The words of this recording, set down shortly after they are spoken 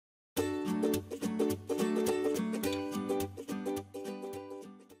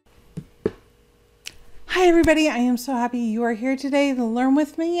Hi everybody, I am so happy you are here today to learn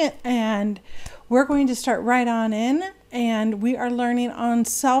with me, and we're going to start right on in, and we are learning on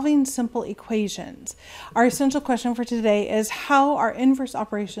solving simple equations. Our essential question for today is how are inverse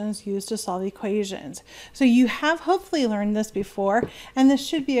operations used to solve equations? So you have hopefully learned this before, and this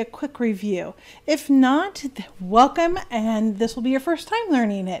should be a quick review. If not, welcome, and this will be your first time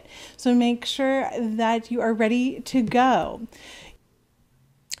learning it. So make sure that you are ready to go.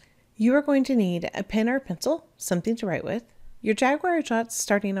 You are going to need a pen or a pencil, something to write with, your Jaguar Jots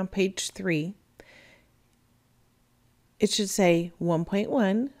starting on page 3. It should say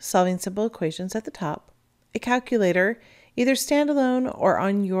 1.1, solving simple equations at the top, a calculator, either standalone or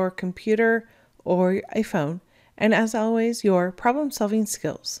on your computer or a phone, and as always, your problem-solving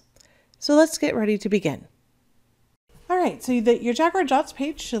skills. So let's get ready to begin. All right, so your Jaguar Jots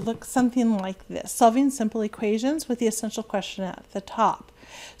page should look something like this, solving simple equations with the essential question at the top.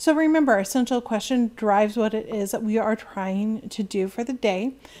 So remember, our essential question drives what it is that we are trying to do for the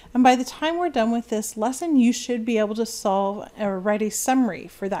day. And by the time we're done with this lesson, you should be able to solve or write a summary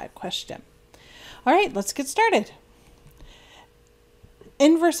for that question. All right, let's get started.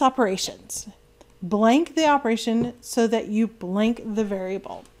 Inverse operations. Blank the operation so that you blank the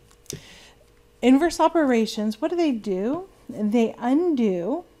variable. Inverse operations, what do? They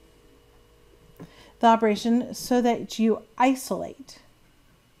undo the operation so that you isolate.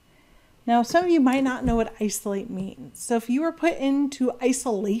 Now, some of you might not know what isolate means. So if you were put into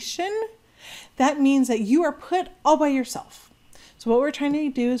isolation, that means that you are put all by yourself. So what we're trying to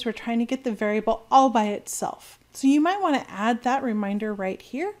do is we're trying to get the variable all by itself. So you might want to add that reminder right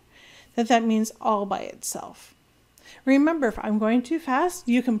here that means all by itself. Remember, if I'm going too fast,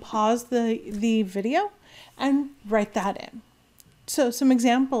 you can pause the video and write that in. So some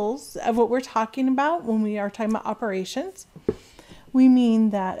examples of what we're talking about when we are talking about operations. We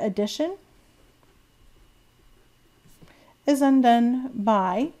mean that addition is undone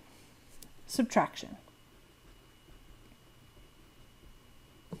by subtraction.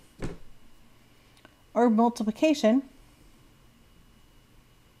 Or multiplication.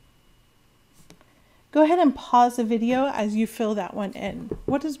 Go ahead and pause the video as you fill that one in.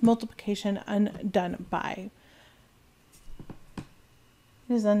 What is multiplication undone by?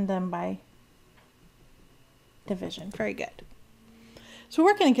 It is undone by division. Very good. So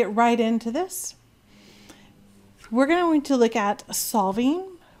we're going to get right into this. We're going to look at solving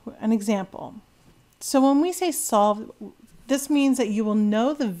an example. So when we say solve, this means that you will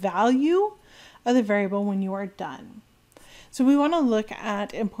know the value of the variable when you are done. So we want to look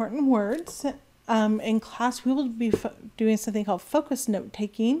at important words. In class, we will be doing something called focus note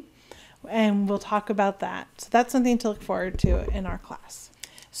taking, and we'll talk about that. So that's something to look forward to in our class.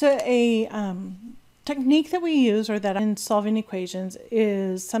 So a technique that we use, or that in solving equations,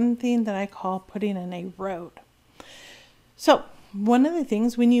 is something that I call putting in a road. So one of the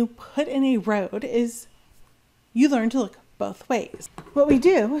things when you put in a road is you learn to look both ways. What we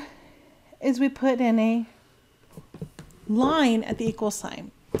do is we put in a line at the equal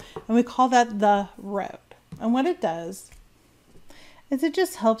sign, and we call that the road. And what it does is it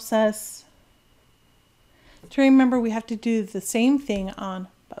just helps us to remember we have to do the same thing on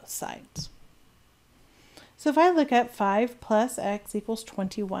both sides. So if I look at 5 plus x equals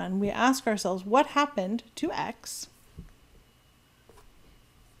 21, we ask ourselves what happened to x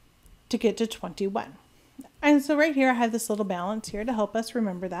to get to 21. And so right here I have this little balance here to help us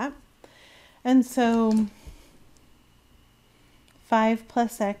remember that. And so 5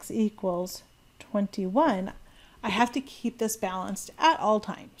 plus x equals 21. I have to keep this balanced at all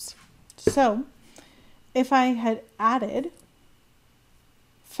times. So if I had added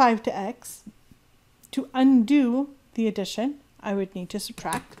 5 to x, to undo the addition, I would need to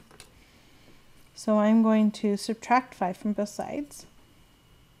subtract. So I'm going to subtract 5 from both sides.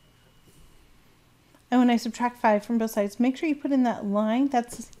 And when I subtract 5 from both sides, make sure you put in that line.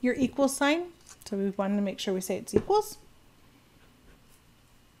 That's your equal sign. So we wanted to make sure we say it's equals.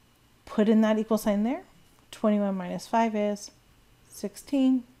 Put in that equal sign there. 21 minus 5 is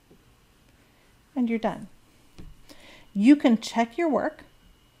 16. And you're done. You can check your work,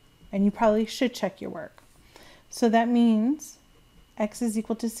 and you probably should check your work. So that means x is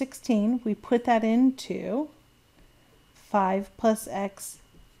equal to 16. We put that into 5 plus x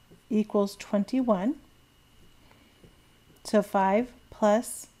equals 21. So 5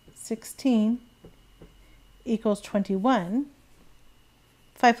 plus 16 equals 21.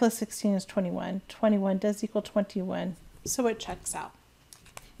 5 plus 16 is 21. 21 does equal 21, so it checks out.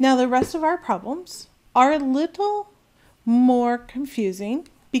 Now the rest of our problems are a little more confusing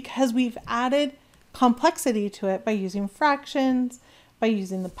because we've added complexity to it by using fractions, by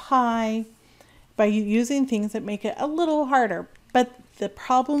using the pi, by using things that make it a little harder, but the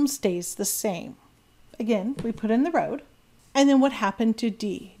problem stays the same. Again, we put in the road, and then what happened to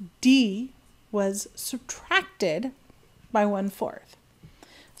D? D was subtracted by 1/4.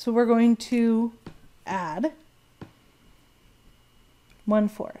 So we're going to add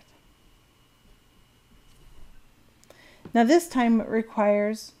 1/4. Now this time it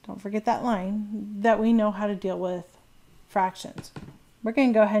requires, don't forget that line, that we know how to deal with fractions. We're going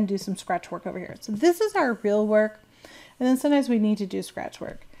to go ahead and do some scratch work over here. So this is our real work, and then sometimes we need to do scratch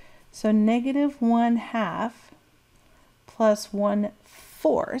work. So -1/2 plus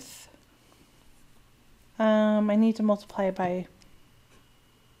 1/4. I need to multiply by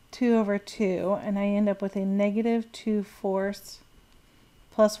 2/2, and I end up with a -2/4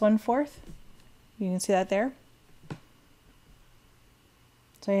 plus 1/4. You can see that there.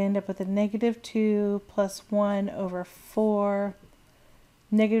 So I end up with a -2 plus 1/4.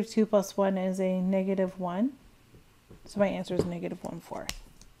 -2 plus 1 is a -1. So my answer is -1/4.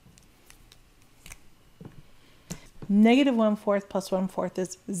 -1/4 plus 1/4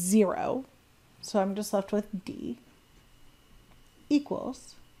 is 0. So I'm just left with D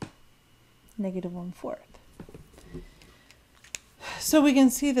equals -1/4. So we can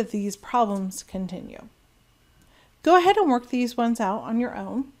see that these problems continue. Go ahead and work these ones out on your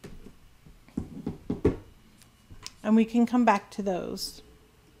own, and we can come back to those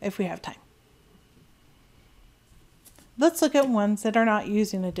if we have time. Let's look at ones that are not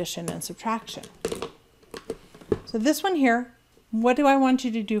using addition and subtraction. So this one here, what do I want you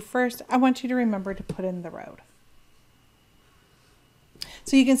to do first? I want you to remember to put in the road.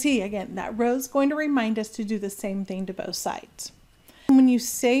 So you can see, again, that row is going to remind us to do the same thing to both sides. When you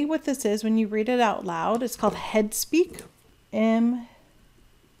say what this is, when you read it out loud, it's called head speak. M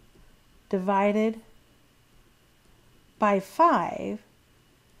divided by 5.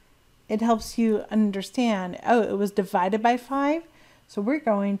 It helps you understand, oh, it was divided by 5. So we're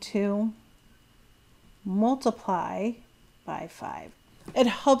going to multiply by 5. It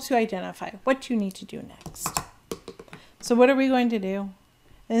helps you identify what you need to do next. So what are we going to do?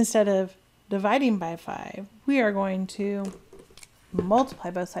 Instead of dividing by 5, we are going to multiply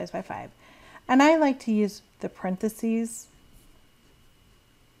both sides by 5. And I like to use the parentheses.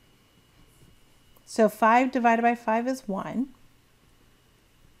 So 5 divided by 5 is 1.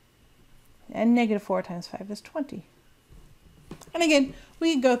 And -4 times 5 is 20. And again,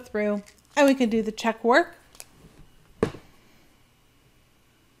 we can go through and we can do the check work.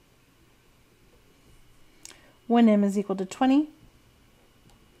 When m is equal to 20.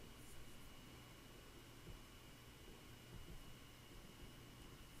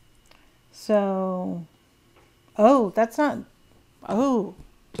 So, oh, that's not, oh,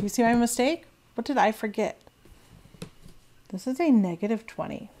 do you see my mistake? What did I forget? This is a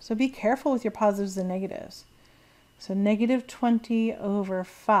 -20. So be careful with your positives and negatives. So -20 over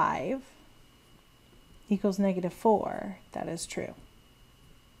 5 equals -4. That is true.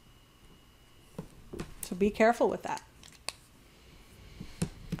 So be careful with that.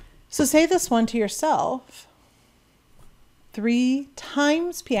 So say this one to yourself. 3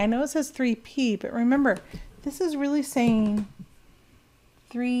 times p. I know it says 3p, but remember, this is really saying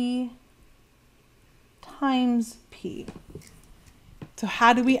 3 times p. So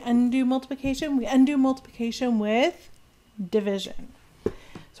how do we undo multiplication? We undo multiplication with division.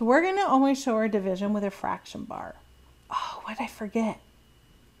 So we're going to always show our division with a fraction bar. Oh, what did I forget?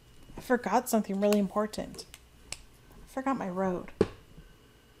 I forgot something really important. I forgot my road.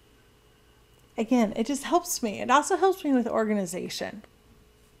 Again, it just helps me. It also helps me with organization.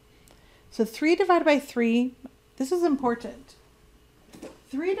 So 3 divided by 3, this is important.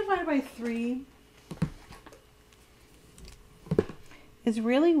 3 divided by 3 is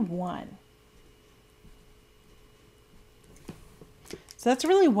really 1. So that's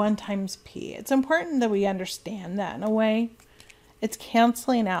really 1 times p. It's important that we understand that in a way. It's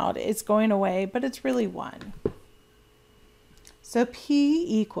canceling out, it's going away, but it's really 1. So p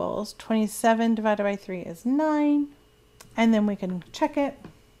equals 27 divided by 3 is 9. And then we can check it.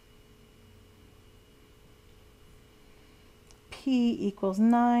 P equals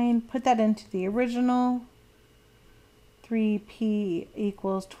 9. Put that into the original. 3p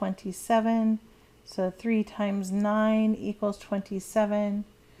equals 27. So 3 times 9 equals 27.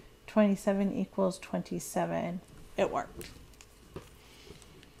 27 equals 27. It worked.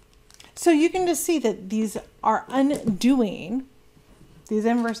 So you can just see that these are undoing. These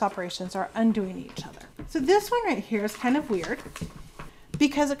inverse operations are undoing each other. So this one right here is kind of weird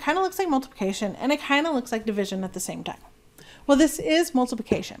because it kind of looks like multiplication and it kind of looks like division at the same time. Well, this is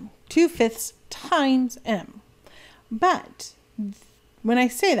multiplication, 2/5 times m. But when I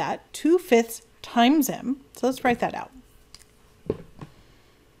say that, 2/5 times m. So let's write that out.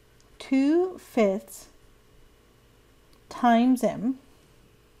 2/5 times m.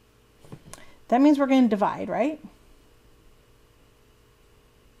 That means we're going to divide, right?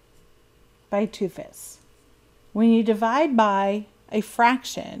 By 2/5. When you divide by a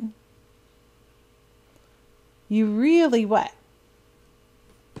fraction, you really what?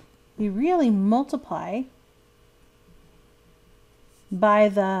 You really multiply by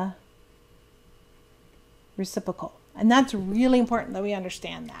the reciprocal. And that's really important that we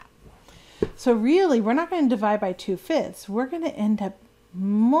understand that. So really, we're not going to divide by 2/5. We're going to end up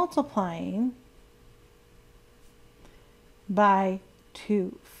multiplying by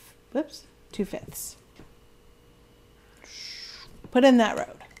 2/5. Put in that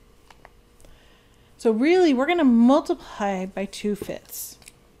road. So really, we're going to multiply by 2/5.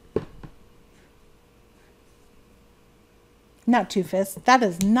 Not 2/5. That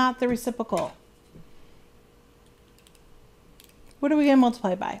is not the reciprocal. What are we going to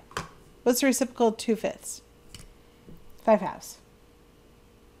multiply by? What's the reciprocal of 2/5? 5/2.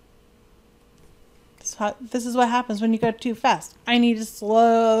 This is what happens when you go too fast. I need to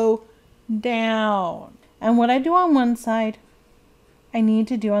slow down. And what I do on one side, I need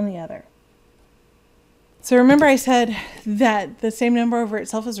to do on the other. So remember I said that the same number over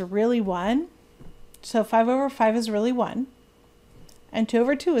itself is really 1. So 5/5 is really 1. And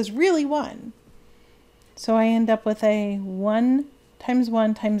 2/2 is really 1. So I end up with a 1 times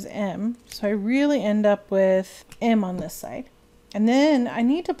 1 times m. So I really end up with m on this side. And then I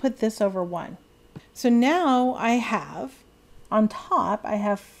need to put this over 1. So now I have, on top, I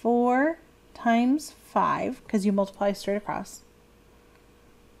have 4 times 5, because you multiply straight across,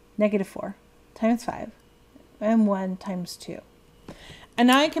 -4 times 5, and 1 times 2. And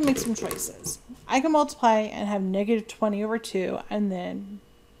now I can make some choices. I can multiply and have -20/2 and then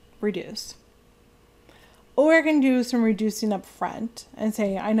reduce. Or I can do some reducing up front and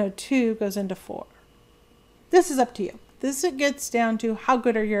say, I know 2 goes into 4. This is up to you. This gets down to how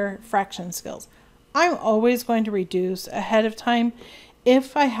good are your fraction skills. I'm always going to reduce ahead of time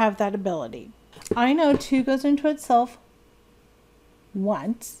if I have that ability. I know 2 goes into itself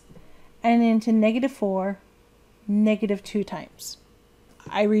once and into -4, -2 times.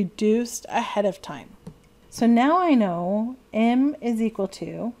 I reduced ahead of time. So now I know m is equal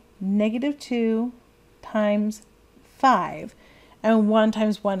to -2 times 5, and 1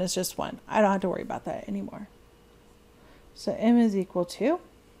 times 1 is just 1. I don't have to worry about that anymore. So m is equal to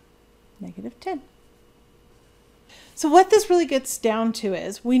 -10. So what this really gets down to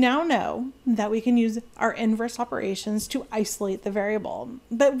is we now know that we can use our inverse operations to isolate the variable.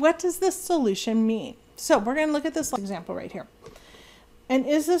 But what does this solution mean? So we're going to look at this example right here. And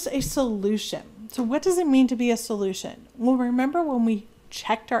is this a solution? So what does it mean to be a solution? Well, remember when we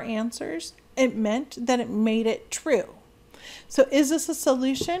checked our answers, it meant that it made it true. So is this a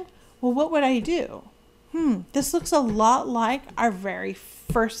solution? Well, what would I do? This looks a lot like our very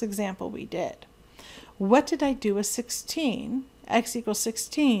first example we did. What did I do with 16, x equals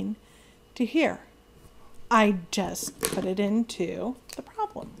 16, to here? I just put it into the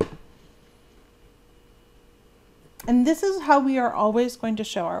problem. And this is how we are always going to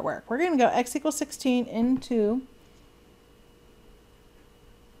show our work. We're going to go x equals 16 into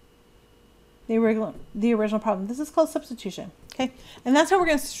the original problem. This is called substitution, okay? And that's how we're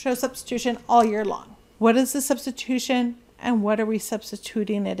going to show substitution all year long. What is the substitution and what are we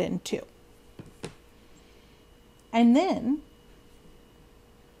substituting it into? And then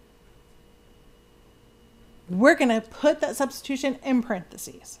we're going to put that substitution in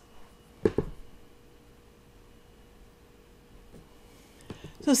parentheses.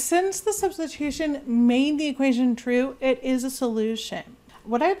 So since the substitution made the equation true, it is a solution.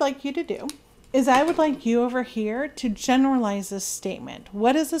 What I'd like you to do is I would like you over here to generalize this statement.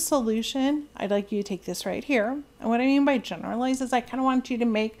 What is a solution? I'd like you to take this right here. And what I mean by generalize is I kind of want you to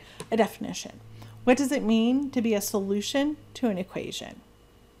make a definition. What does it mean to be a solution to an equation?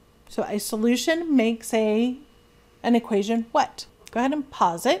 So a solution makes an equation what? Go ahead and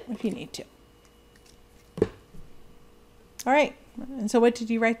pause it if you need to. All right. And so what did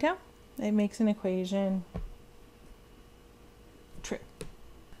you write down? It makes an equation true.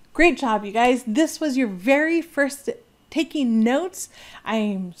 Great job, you guys. This was your very first taking notes. I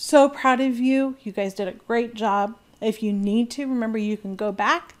am so proud of you. You guys did a great job. If you need to, remember you can go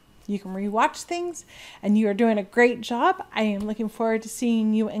back, you can rewatch things, and you are doing a great job. I am looking forward to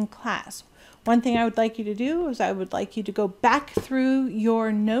seeing you in class. One thing I would like you to do is I would like you to go back through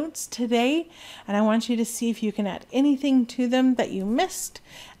your notes today, and I want you to see if you can add anything to them that you missed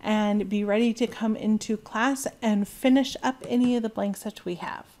and be ready to come into class and finish up any of the blanks that we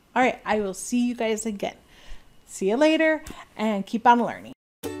have. All right, I will see you guys again. See you later and keep on learning.